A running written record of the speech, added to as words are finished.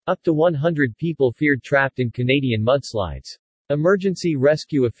Up to 100 people feared trapped in Canadian mudslides. Emergency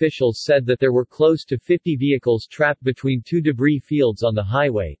rescue officials said that there were close to 50 vehicles trapped between two debris fields on the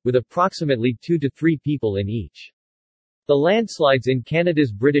highway, with approximately 2 to 3 people in each. The landslides in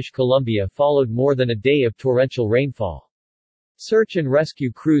Canada's British Columbia followed more than a day of torrential rainfall. Search and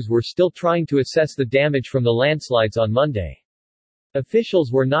rescue crews were still trying to assess the damage from the landslides on Monday.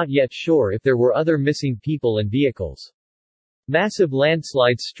 Officials were not yet sure if there were other missing people and vehicles. Massive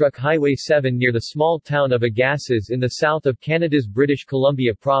landslides struck Highway 7 near the small town of Agassiz in the south of Canada's British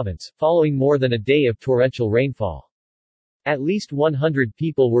Columbia province, following more than a day of torrential rainfall. At least 100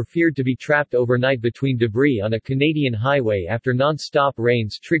 people were feared to be trapped overnight between debris on a Canadian highway after non-stop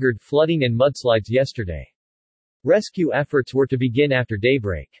rains triggered flooding and mudslides yesterday. Rescue efforts were to begin after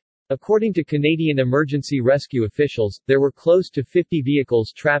daybreak. According to Canadian emergency rescue officials, there were close to 50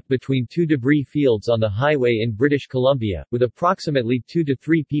 vehicles trapped between two debris fields on the highway in British Columbia, with approximately 2 to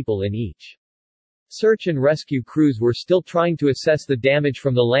 3 people in each. Search and rescue crews were still trying to assess the damage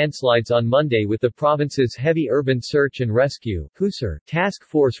from the landslides on Monday, with the province's Heavy Urban Search and Rescue (HUSR) task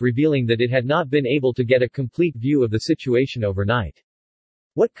force revealing that it had not been able to get a complete view of the situation overnight.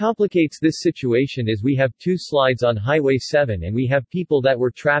 What complicates this situation is we have 2 slides on Highway 7 and we have people that were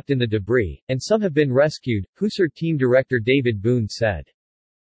trapped in the debris, and some have been rescued, HUSR team director David Boone said.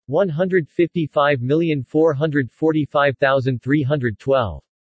 155,445,312.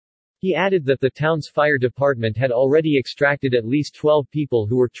 He added that the town's fire department had already extracted at least 12 people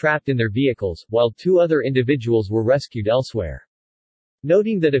who were trapped in their vehicles, while 2 other individuals were rescued elsewhere.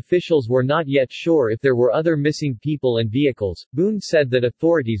 Noting that officials were not yet sure if there were other missing people and vehicles, Boone said that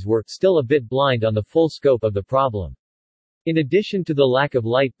authorities were still a bit blind on the full scope of the problem. In addition to the lack of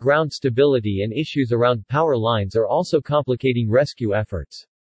light, ground stability and issues around power lines are also complicating rescue efforts.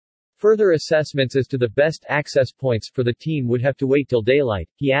 Further assessments as to the best access points for the team would have to wait till daylight,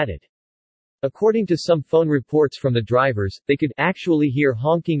 he added. According to some phone reports from the drivers, they could actually hear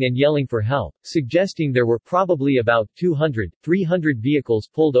honking and yelling for help, suggesting there were probably about 200, 300 vehicles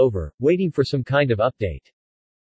pulled over, waiting for some kind of update.